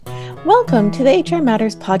Welcome to the HR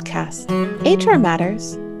Matters podcast. HR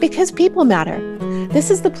matters because people matter. This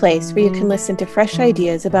is the place where you can listen to fresh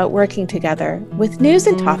ideas about working together with news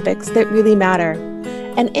and topics that really matter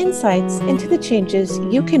and insights into the changes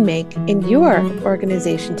you can make in your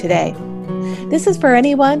organization today. This is for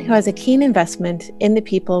anyone who has a keen investment in the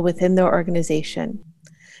people within their organization.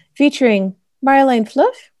 Featuring Marlene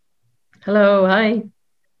Fluff. Hello, hi.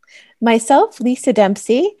 Myself, Lisa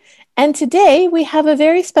Dempsey. And today we have a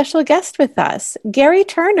very special guest with us, Garry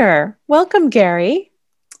Turner. Welcome, Garry.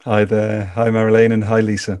 Hi there. Hi, Marilene, and hi,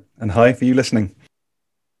 Lisa. And hi for you listening.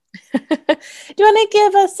 Do you want to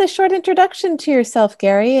give us a short introduction to yourself,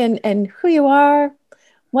 Garry, and who you are,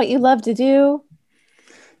 what you love to do?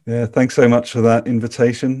 Yeah, thanks so much for that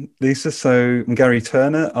invitation, Lisa. So I'm Garry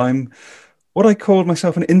Turner. I'm what I call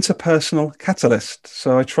myself an interpersonal catalyst.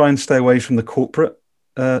 So I try and stay away from the corporate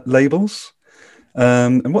labels.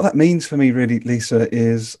 And what that means for me, really, Lisa,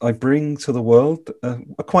 is I bring to the world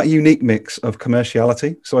a quite unique mix of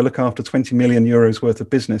commerciality. So I look after 20 million euros worth of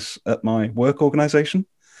business at my work organization.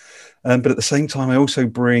 But at the same time, I also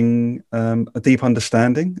bring a deep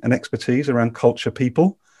understanding and expertise around culture,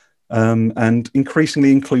 people, and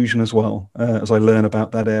increasingly inclusion as well, as I learn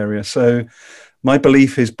about that area. So my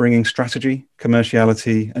belief is bringing strategy,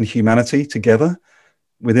 commerciality, and humanity together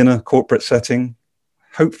within a corporate setting,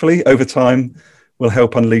 hopefully over time, will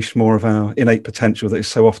help unleash more of our innate potential that is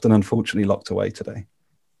so often, unfortunately, locked away today.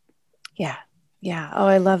 Yeah. Oh,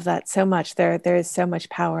 I love that so much. There is so much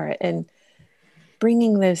power in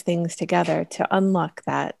bringing those things together to unlock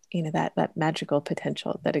that, that magical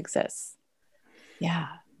potential that exists. Yeah.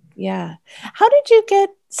 How did you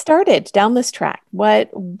get started down this track?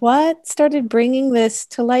 What started bringing this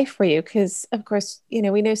to life for you? Because, of course,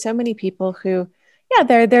 we know so many people who,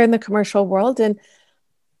 they're in the commercial world and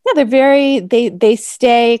they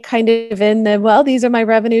stay kind of in these are my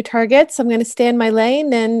revenue targets. I'm going to stay in my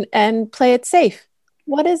lane and play it safe.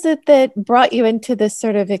 What is it that brought you into this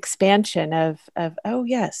sort of expansion of oh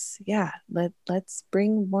yes, let's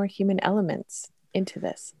bring more human elements into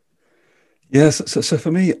this? Yes, so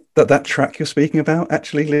for me, that track you're speaking about,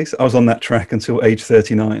 actually, Lisa, I was on that track until age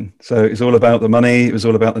 39. So it's all about the money. It was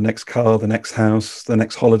all about the next car, the next house, the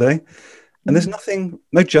next holiday. And there's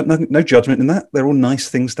no judgment in that. They're all nice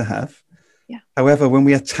things to have. Yeah. However, when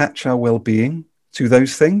we attach our well-being to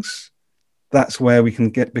those things, that's where we can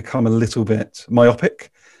become a little bit myopic.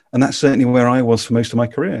 And that's certainly where I was for most of my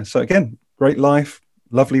career. So again, great life,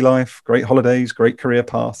 lovely life, great holidays, great career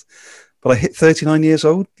path. But I hit 39 years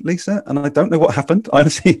old, Lisa, and I don't know what happened.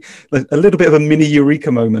 Honestly, a little bit of a mini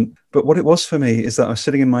eureka moment. But what it was for me is that I was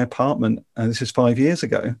sitting in my apartment, and this is 5 years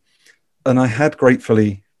ago, and I had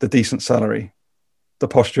gratefully the decent salary, the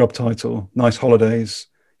posh job title, nice holidays,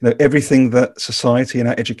 everything that society and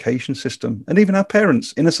our education system and even our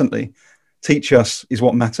parents innocently teach us is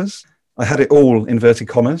what matters. I had it all, inverted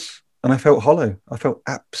commas, and I felt hollow. I felt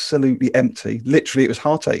absolutely empty. Literally, it was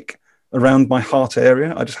heartache around my heart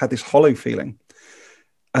area. I just had this hollow feeling.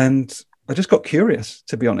 And I just got curious,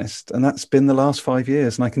 to be honest. And that's been the last 5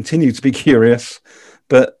 years. And I continue to be curious.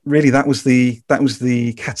 But really, that was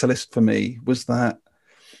the catalyst for me, was that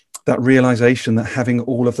realization that having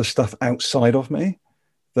all of the stuff outside of me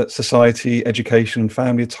that society, education, and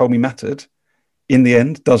family had told me mattered, in the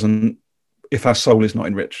end doesn't if our soul is not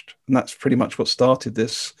enriched. And that's pretty much what started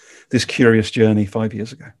this curious journey 5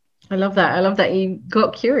 years ago. I love that. I love that you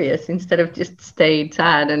got curious instead of just stayed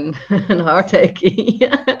sad and heartachy.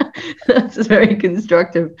 That's a very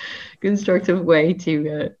constructive way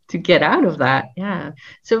to get out of that. Yeah.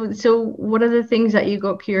 So what are the things that you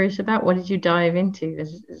got curious about? What did you dive into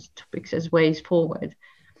as topics, as ways forward?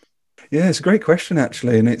 Yeah, it's a great question,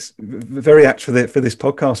 actually. And it's very apt for this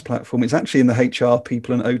podcast platform. It's actually in the HR,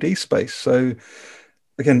 people and OD space. So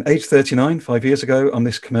again, age 39, 5 years ago, I'm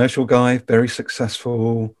this commercial guy, very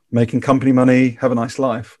successful, making company money, have a nice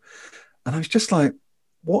life. And I was just like,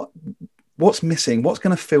 what's missing? What's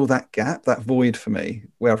going to fill that gap, that void for me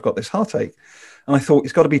where I've got this heartache? And I thought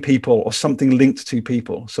it's got to be people or something linked to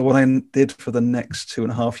people. So what I did for the next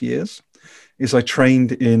 2.5 years is I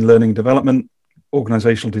trained in learning and development,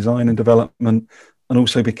 organizational design and development, and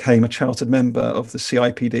also became a chartered member of the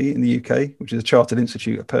CIPD in the UK, which is a Chartered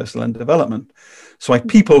Institute of Personal and Development. So I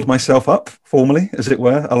peopled myself up formally, as it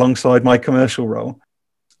were, alongside my commercial role.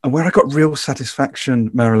 And where I got real satisfaction,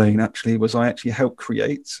 Marilene, actually, was I actually helped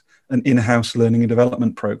create an in-house learning and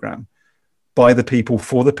development program by the people,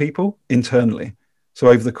 for the people, internally. So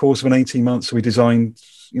over the course of an 18 months, we designed,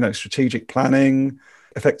 strategic planning,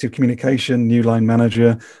 effective communication, new line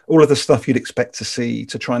manager, all of the stuff you'd expect to see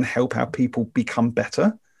to try and help our people become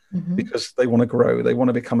better because they want to grow, they want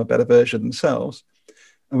to become a better version of themselves.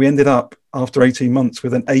 And we ended up after 18 months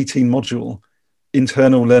with an 18 module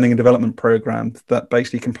internal learning and development program that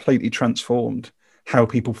basically completely transformed how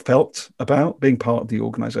people felt about being part of the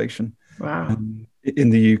organization. Wow.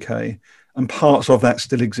 In the UK. And parts of that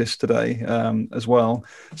still exist today as well.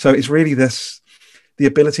 So it's really the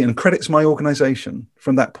ability, and credits my organization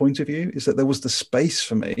from that point of view, is that there was the space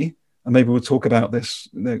for me, and maybe we'll talk about this,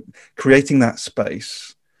 creating that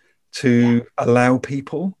space to allow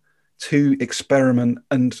people to experiment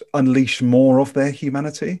and unleash more of their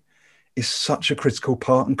humanity is such a critical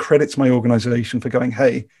part, and credits my organization for going,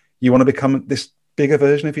 hey, you want to become this bigger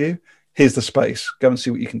version of you? Here's the space. Go and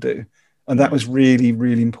see what you can do. And that was really,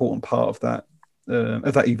 really important part of that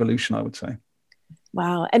evolution, I would say.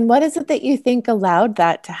 Wow. And what is it that you think allowed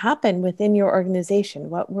that to happen within your organization?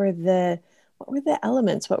 What were the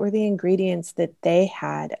elements? What were the ingredients that they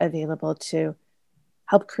had available to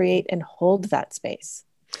help create and hold that space?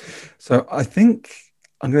 So I think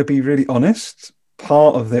I'm going to be really honest.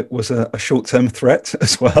 Part of it was a short-term threat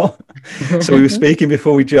as well. So we were speaking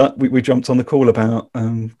before we jumped on the call about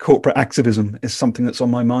corporate activism is something that's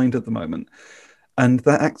on my mind at the moment. And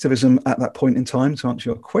that activism at that point in time, to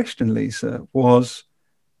answer your question, Lisa, was,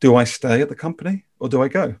 do I stay at the company or do I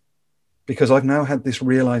go? Because I've now had this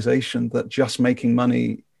realization that just making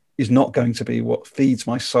money is not going to be what feeds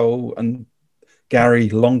my soul and Garry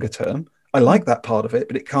longer term. I like that part of it,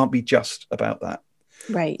 but it can't be just about that.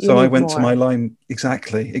 Right. So I went to my line.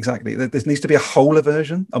 Exactly. There needs to be a wholer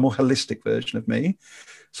version, a more holistic version of me.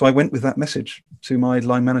 So I went with that message to my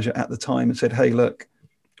line manager at the time and said, hey, look,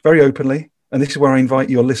 very openly, and this is where I invite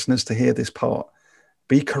your listeners to hear this part.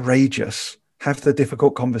 Be courageous. Have the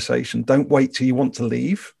difficult conversation. Don't wait till you want to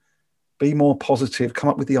leave. Be more positive. Come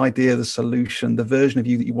up with the idea, the solution, the version of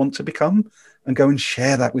you that you want to become, and go and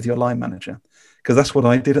share that with your line manager. Because that's what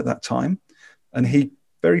I did at that time. And he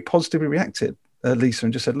very positively reacted, Lisa,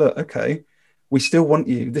 and just said, look, okay, we still want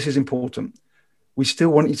you. This is important. We still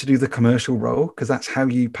want you to do the commercial role because that's how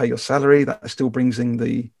you pay your salary. That still brings in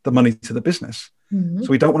the money to the business. Mm-hmm. So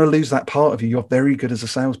we don't want to lose that part of you. You're very good as a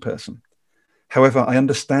salesperson. However, I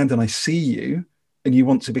understand and I see you and you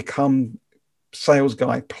want to become sales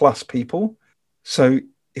guy plus people. So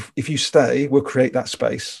if you stay, we'll create that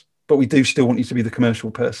space, but we do still want you to be the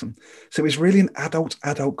commercial person. So it's really an adult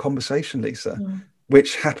conversation, Lisa,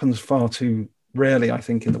 which happens far too rarely, I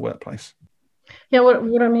think, in the workplace. Yeah, what I'm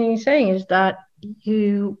hearing you saying is that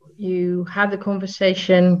you had the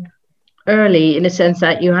conversation early, in the sense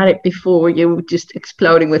that you had it before you were just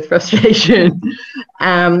exploding with frustration,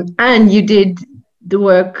 and you did the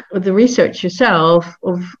work, the research yourself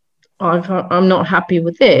of, I'm not happy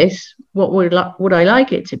with this. What would I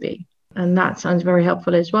like it to be? And that sounds very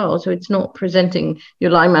helpful as well. So it's not presenting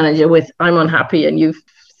your line manager with, I'm unhappy and you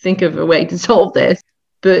think of a way to solve this,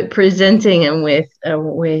 but presenting them with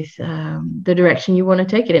the direction you want to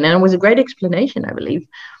take it in. And it was a great explanation, I believe,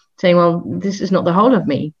 saying, well, this is not the whole of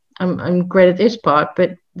me. I'm great at this part,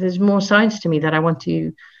 but there's more sides to me that I want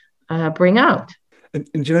to bring out. And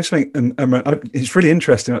do you know something? It's really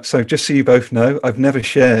interesting. So just so you both know, I've never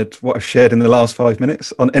shared what I've shared in the last 5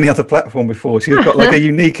 minutes on any other platform before. So you've got like a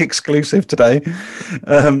unique exclusive today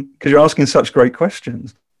because you're asking such great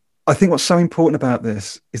questions. I think what's so important about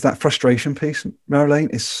this is that frustration piece, Marilyn,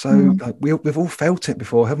 is so like we've all felt it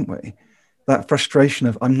before, haven't we? That frustration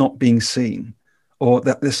of I'm not being seen, or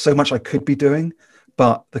that there's so much I could be doing,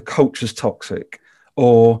 but the culture's toxic,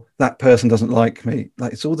 or that person doesn't like me.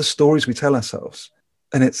 Like it's all the stories we tell ourselves.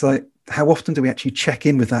 And it's like, how often do we actually check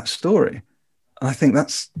in with that story? And I think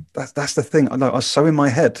that's the thing. I was so in my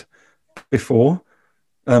head before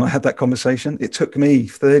I had that conversation. It took me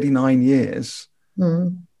 39 years,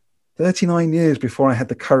 39 years before I had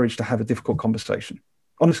the courage to have a difficult conversation,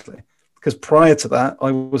 honestly. Because prior to that,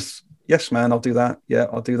 I was, yes, man, I'll do that. Yeah,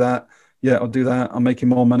 I'll do that. Yeah, I'll do that. I'm making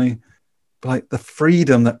more money. But like the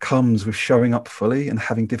freedom that comes with showing up fully and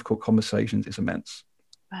having difficult conversations is immense.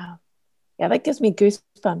 Wow. Yeah, that gives me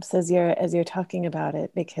goosebumps as you're talking about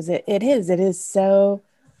it, because it is so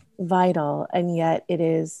vital, and yet it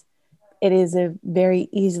is a very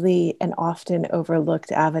easily and often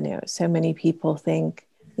overlooked avenue. So many people think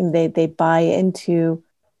they buy into,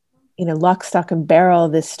 lock, stock, and barrel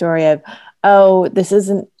this story of, oh, this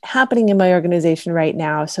isn't happening in my organization right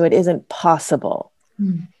now, so it isn't possible.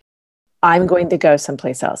 I'm going to go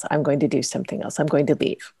someplace else. I'm going to do something else. I'm going to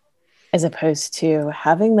leave. As opposed to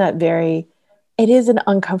having that it is an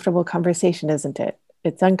uncomfortable conversation, isn't it?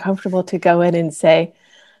 It's uncomfortable to go in and say,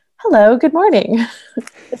 hello, good morning.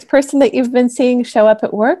 This person that you've been seeing show up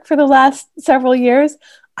at work for the last several years,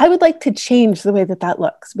 I would like to change the way that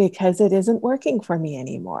looks because it isn't working for me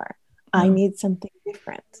anymore. I need something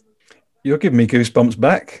different. You're giving me goosebumps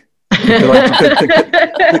back.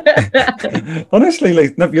 Honestly,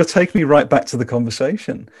 Lee, no, you're taking me right back to the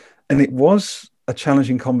conversation. And it was a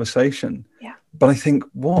challenging conversation. Yeah. But I think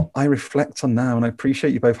what I reflect on now, and I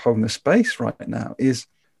appreciate you both holding the space right now, is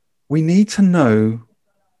we need to know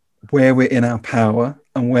where we're in our power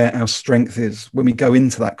and where our strength is when we go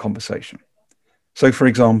into that conversation. So, for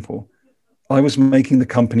example, I was making the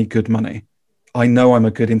company good money. I know I'm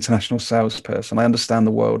a good international salesperson. I understand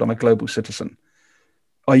the world. I'm a global citizen.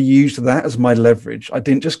 I used that as my leverage. I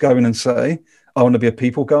didn't just go in and say, I want to be a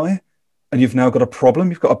people guy, and you've now got a problem.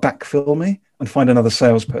 You've got to backfill me and find another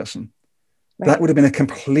salesperson. Right. That would have been a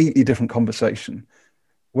completely different conversation.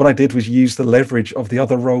 What I did was use the leverage of the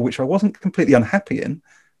other role, which I wasn't completely unhappy in,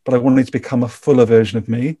 but I wanted to become a fuller version of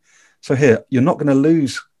me. So here, you're not going to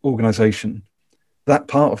lose organization, that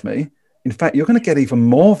part of me. In fact, you're going to get even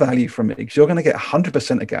more value from me because you're going to get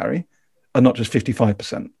 100% of Garry and not just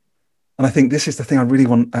 55%. And I think this is the thing I really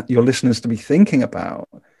want your listeners to be thinking about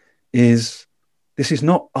is this is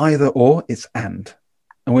not either or, it's and.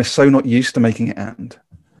 And we're so not used to making it and.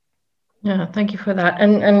 Yeah, thank you for that.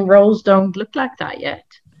 And roles don't look like that yet.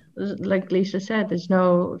 Like Lisa said, there's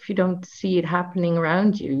no, if you don't see it happening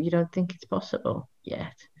around you, you don't think it's possible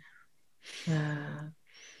yet.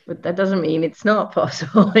 But that doesn't mean it's not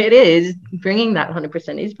possible. It is. Bringing that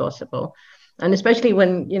 100% is possible. And especially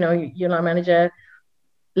when, your line manager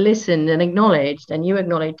listened and acknowledged, and you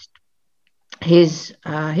acknowledged his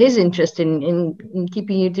interest in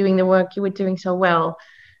keeping you doing the work you were doing so well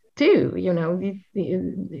too.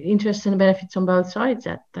 The interests and the benefits on both sides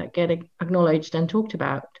that get acknowledged and talked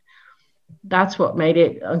about. That's what made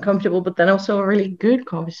it uncomfortable, but then also a really good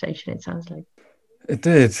conversation, it sounds like. It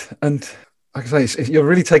did. And like I say, you're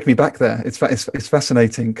really taking me back there. It's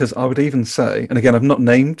fascinating because I would even say, and again, I've not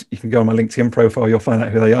named, you can go on my LinkedIn profile, you'll find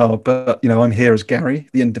out who they are. But, I'm here as Garry,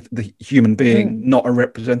 the human being, not a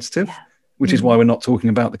representative, which is why we're not talking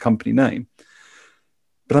about the company name.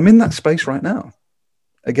 But I'm in that space right now.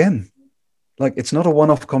 Again, like it's not a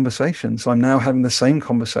one-off conversation. So I'm now having the same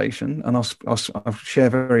conversation and I'll share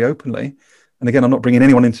very openly. And again, I'm not bringing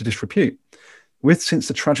anyone into disrepute. Since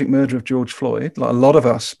the tragic murder of George Floyd, like a lot of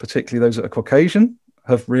us, particularly those that are Caucasian,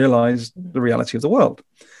 have realized the reality of the world.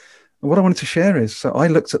 And what I wanted to share is, so I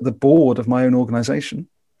looked at the board of my own organization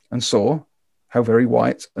and saw how very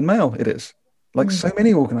white and male it is, like so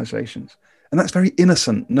many organizations. And that's very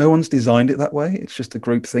innocent. No one's designed it that way. It's just the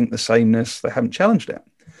groupthink, the sameness. They haven't challenged it.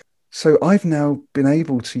 So I've now been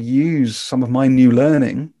able to use some of my new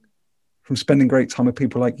learning from spending great time with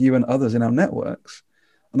people like you and others in our networks.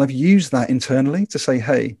 And I've used that internally to say,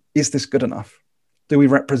 hey, is this good enough? Do we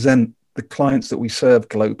represent the clients that we serve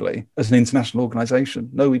globally as an international organization?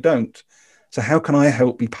 No, we don't. So how can I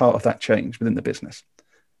help be part of that change within the business?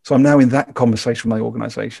 So I'm now in that conversation with my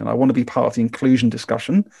organization. I want to be part of the inclusion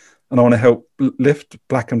discussion, and I want to help lift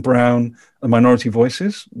Black and brown and minority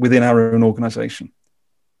voices within our own organization.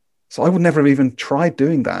 So I would never have even tried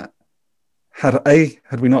doing that had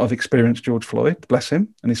we not have experienced George Floyd, bless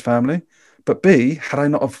him and his family, but B, had I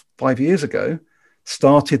not have 5 years ago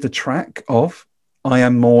started the track of I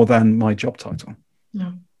am more than my job title.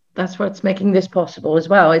 Yeah, that's what's making this possible as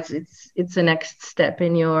well. It's the next step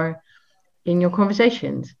in your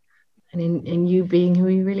conversations and in you being who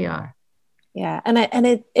you really are. Yeah, and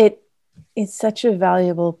it is such a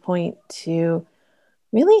valuable point to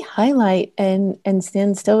really highlight and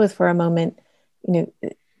stand still with for a moment.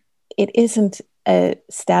 It isn't a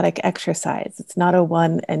static exercise. It's not a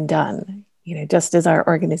one and done. Just as our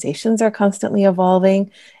organizations are constantly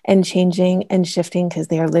evolving and changing and shifting because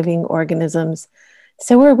they are living organisms,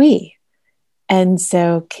 so are we. And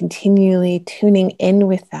so continually tuning in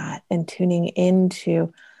with that and tuning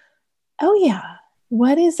into, oh yeah,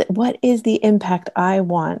 what is the impact I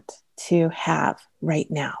want to have right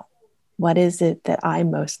now? What is it that I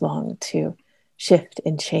most long to shift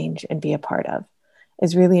and change and be a part of?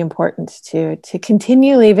 Is really important to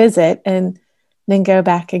continually visit and then go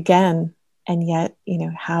back again, and yet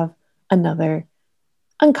have another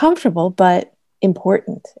uncomfortable but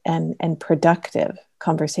important and productive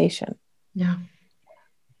conversation. Yeah,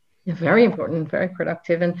 very important, very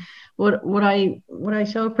productive. And what I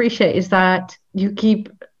so appreciate is that you keep.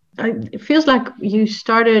 It feels like you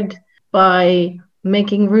started by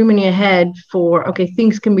making room in your head for, okay,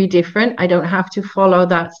 things can be different. I don't have to follow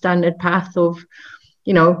that standard path of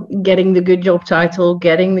getting the good job title,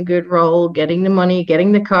 getting the good role, getting the money,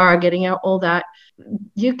 getting the car, getting out all that.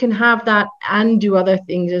 You can have that and do other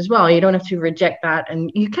things as well. You don't have to reject that,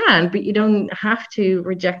 and you can, but you don't have to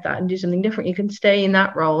reject that and do something different. You can stay in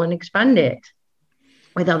that role and expand it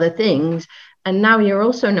with other things. And now you're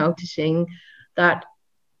also noticing that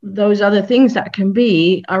those other things that can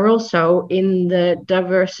be are also in the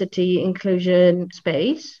diversity inclusion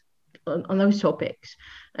space on those topics.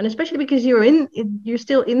 And especially because you're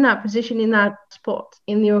still in that position, in that spot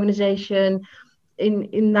in the organization,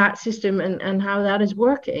 in that system, and how that is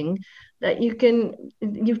working, that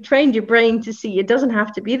you've trained your brain to see it doesn't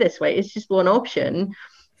have to be this way, it's just one option.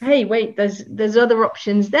 Hey, wait, there's other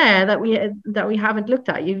options there that we haven't looked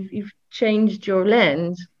at. You've changed your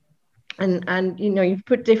lens, and you've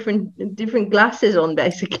put different glasses on,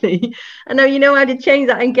 basically. And now you know how to change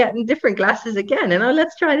that and get different glasses again, and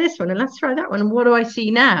let's try this one and let's try that one, and what do I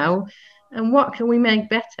see now, and what can we make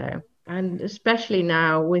better? And especially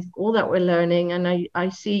now with all that we're learning, and I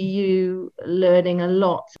see you learning a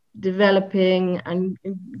lot, developing and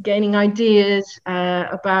gaining ideas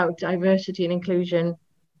about diversity and inclusion,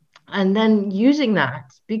 and then using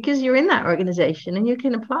that because you're in that organization and you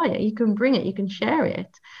can apply it, you can bring it, you can share it,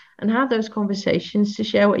 and have those conversations to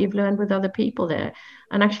share what you've learned with other people there,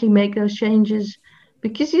 and actually make those changes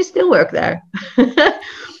because you still work there.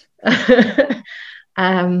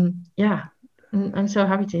 Yeah, I'm so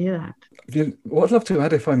happy to hear that. What I'd love to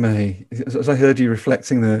add, if I may, as I heard you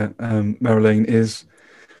reflecting there, Marilyn, is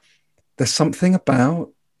there's something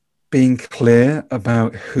about being clear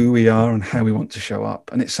about who we are and how we want to show up.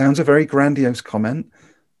 And it sounds a very grandiose comment.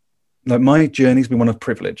 Like, my journey's been one of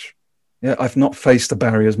privilege. Yeah, I've not faced the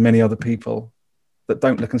barriers many other people that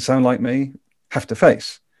don't look and sound like me have to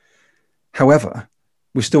face. However,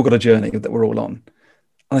 we've still got a journey that we're all on.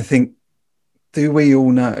 And I think, do we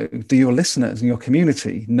all know, do your listeners and your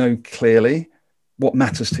community know clearly what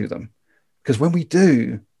matters to them? Because when we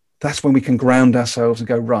do, that's when we can ground ourselves and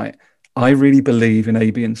go, right, I really believe in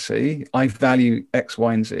A, B, and C. I value X,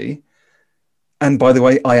 Y, and Z. And by the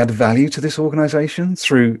way, I add value to this organization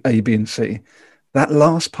through A, B, and C. That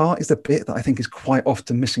last part is the bit that I think is quite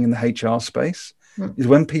often missing in the HR space, is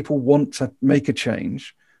when people want to make a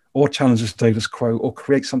change or challenge the status quo or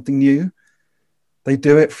create something new, they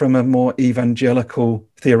do it from a more evangelical,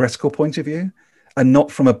 theoretical point of view and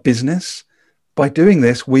not from a business. By doing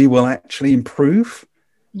this, we will actually improve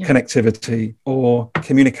connectivity or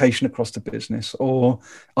communication across the business. Or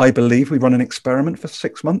I believe we run an experiment for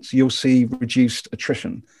 6 months, you'll see reduced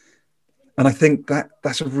attrition. And I think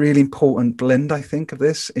that's a really important blend, I think, of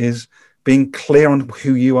this, is being clear on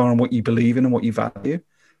who you are and what you believe in and what you value,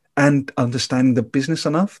 and understanding the business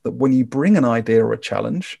enough that when you bring an idea or a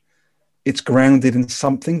challenge, it's grounded in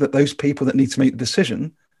something that those people that need to make the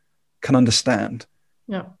decision can understand.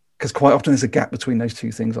 Yeah. Because quite often there's a gap between those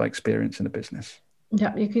two things I experience in a business.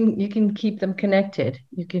 Yeah, you can keep them connected.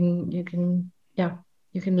 You can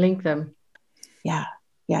link them. Yeah.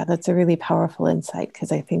 Yeah, that's a really powerful insight,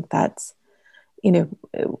 because I think that's,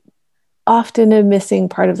 often a missing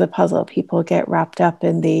part of the puzzle. People get wrapped up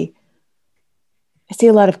in I see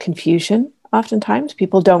a lot of confusion. Oftentimes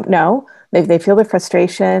people don't know. They feel the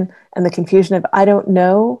frustration and the confusion of, I don't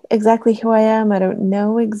know exactly who I am. I don't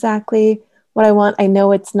know exactly what I want. I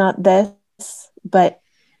know it's not this, but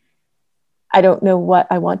I don't know what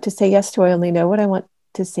I want to say yes to. I only know what I want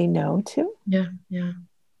to say no to. Yeah.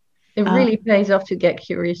 It really pays off to get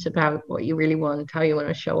curious about what you really want, how you want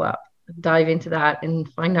to show up, dive into that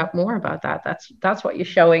and find out more about that. That's what you're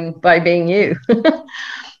showing by being you.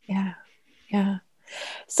 Yeah.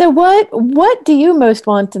 So what do you most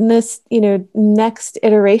want in this, next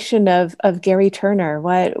iteration of Garry Turner?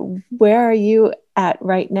 Where are you at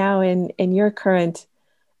right now in your current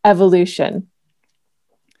evolution?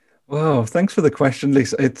 Well, thanks for the question,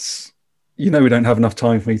 Lisa. It's, we don't have enough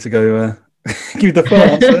time for me to go give you the full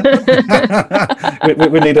answer.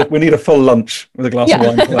 we need a full lunch with a glass of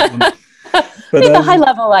wine for that one. But a high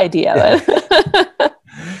level idea. Yeah.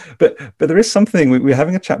 But there is something we're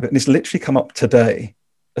having a chat, and it's literally come up today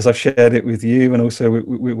as I've shared it with you and also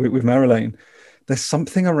with Marilyn. There's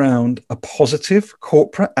something around a positive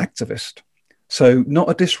corporate activist. So not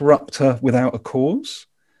a disruptor without a cause,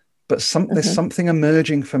 but there's something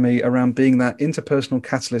emerging for me around being that interpersonal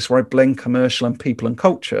catalyst where I blend commercial and people and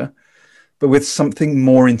culture, but with something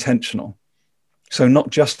more intentional. So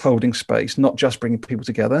not just holding space, not just bringing people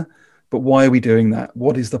together, but why are we doing that?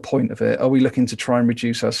 What is the point of it? Are we looking to try and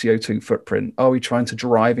reduce our CO2 footprint? Are we trying to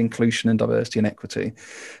drive inclusion and diversity and equity?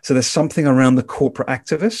 So there's something around the corporate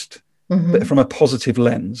activist, but from a positive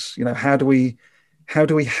lens. How do we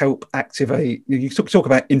help activate? You talk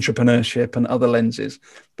about entrepreneurship and other lenses,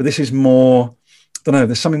 but this is more, I don't know,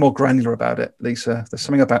 there's something more granular about it, Lisa. There's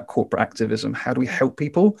something about corporate activism. How do we help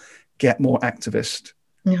people get more activist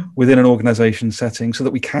within an organization setting so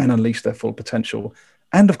that we can unleash their full potential?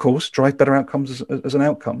 And of course, drive better outcomes as an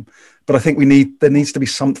outcome. But I think there needs to be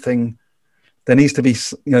something there needs to be,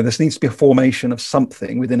 there needs to be a formation of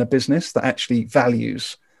something within a business that actually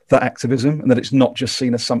values that activism, and that it's not just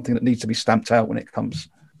seen as something that needs to be stamped out when it comes.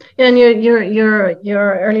 Yeah, and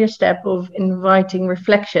your earlier step of inviting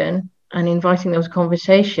reflection and inviting those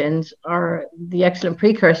conversations are the excellent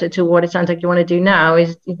precursor to what it sounds like you want to do now,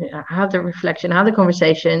 is have the reflection, have the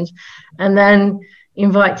conversations, and then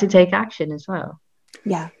invite to take action as well.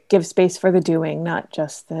 Yeah, give space for the doing, not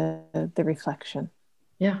just the reflection.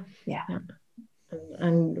 Yeah.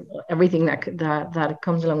 And everything that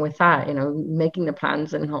comes along with that, making the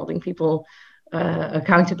plans and holding people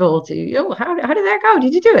accountable to, how did that go?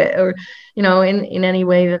 Did you do it? Or, in any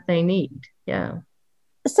way that they need. Yeah.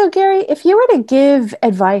 So Garry, if you were to give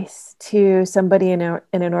advice to somebody in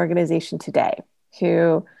an organization today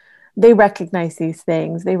who they recognize these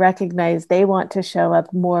things, they recognize they want to show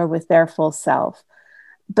up more with their full self,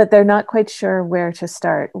 but they're not quite sure where to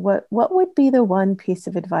start, what would be the one piece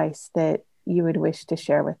of advice that you would wish to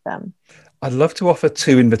share with them? I'd love to offer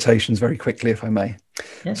two invitations very quickly, if I may.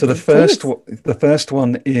 Yes, so the first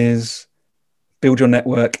one is build your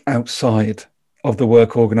network outside of the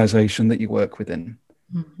work organization that you work within.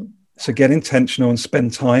 Mm-hmm. So get intentional and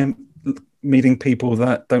spend time meeting people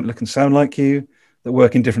that don't look and sound like you, that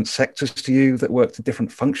work in different sectors to you, that work to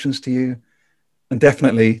different functions to you. And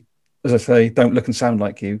definitely, as I say, don't look and sound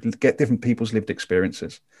like you. Get different people's lived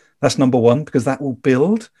experiences. That's number one, because that will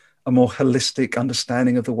build a more holistic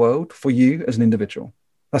understanding of the world for you as an individual.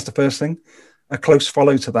 That's the first thing. A close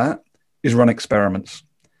follow to that is run experiments.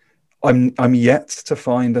 I'm yet to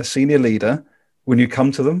find a senior leader, when you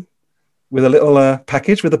come to them with a little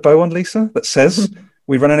package with a bow on, Lisa, that says,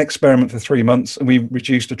 we ran an experiment for 3 months and we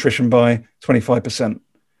reduced attrition by 25%.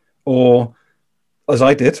 Or, as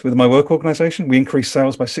I did with my work organization, we increased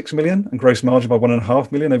sales by 6 million and gross margin by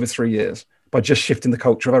 1.5 million over 3 years by just shifting the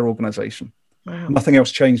culture of our organization. Wow. Nothing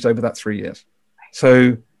else changed over that 3 years.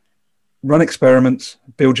 So run experiments,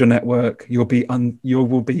 build your network. You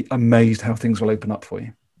will be amazed how things will open up for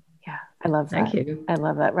you. Yeah, I love that. Thank you. I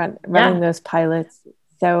love that. Running those pilots,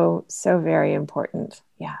 so very important.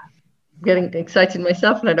 Yeah. I'm getting excited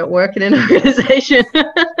myself, and I don't work in an organization.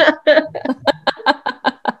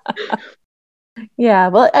 Yeah,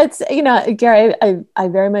 well, it's, Garry, I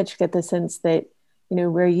very much get the sense that,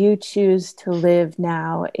 where you choose to live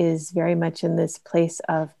now is very much in this place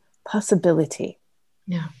of possibility.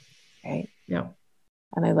 Yeah. Right. Yeah.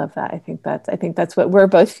 And I love that. I think that's what we're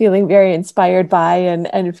both feeling very inspired by,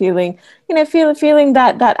 and feeling, feeling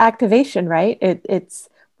that activation, right? It's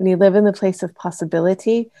when you live in the place of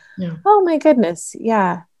possibility. Yeah. Oh my goodness.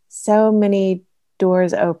 Yeah. So many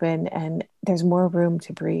doors open and there's more room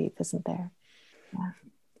to breathe, isn't there? Yeah.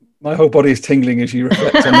 My whole body is tingling as you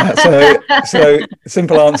reflect on that. So the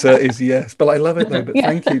simple answer is yes, but I love it though. But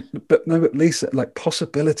thank you. But no, but Lisa, like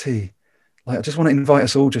possibility, like I just want to invite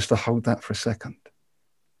us all just to hold that for a second.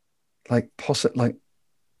 Like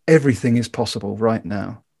everything is possible right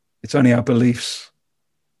now. It's only our beliefs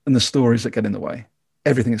and the stories that get in the way.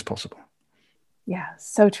 Everything is possible. Yeah,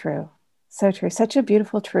 so true. So true. Such a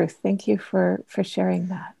beautiful truth. Thank you for sharing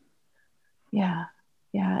that. Yeah.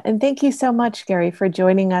 Yeah. And thank you so much, Garry, for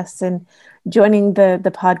joining us and joining the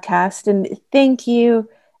podcast. And thank you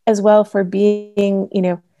as well for being,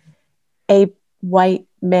 a white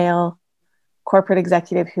male corporate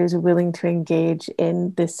executive who's willing to engage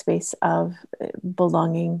in this space of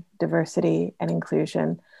belonging, diversity, and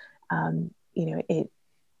inclusion.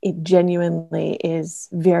 It genuinely is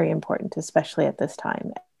very important, especially at this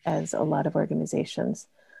time, as a lot of organizations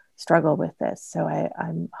struggle with this. So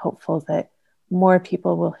I'm hopeful that more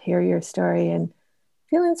people will hear your story and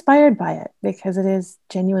feel inspired by it, because it is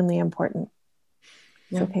genuinely important.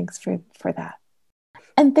 Yeah. So thanks for that.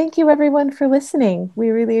 And thank you everyone for listening. We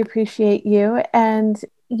really appreciate you. And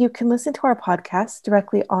you can listen to our podcast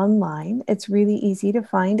directly online. It's really easy to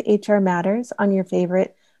find HR Matters on your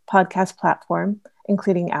favorite podcast platform,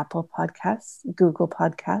 including Apple Podcasts, Google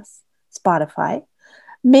Podcasts, Spotify.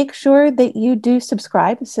 Make sure that you do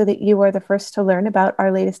subscribe so that you are the first to learn about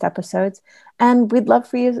our latest episodes. And we'd love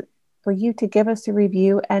for you to give us a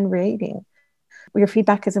review and rating. Your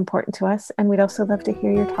feedback is important to us, and we'd also love to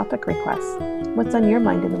hear your topic requests. What's on your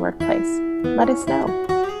mind in the workplace? Let us know.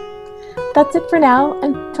 That's it for now.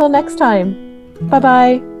 Until next time.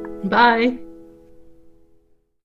 Bye-bye. Bye.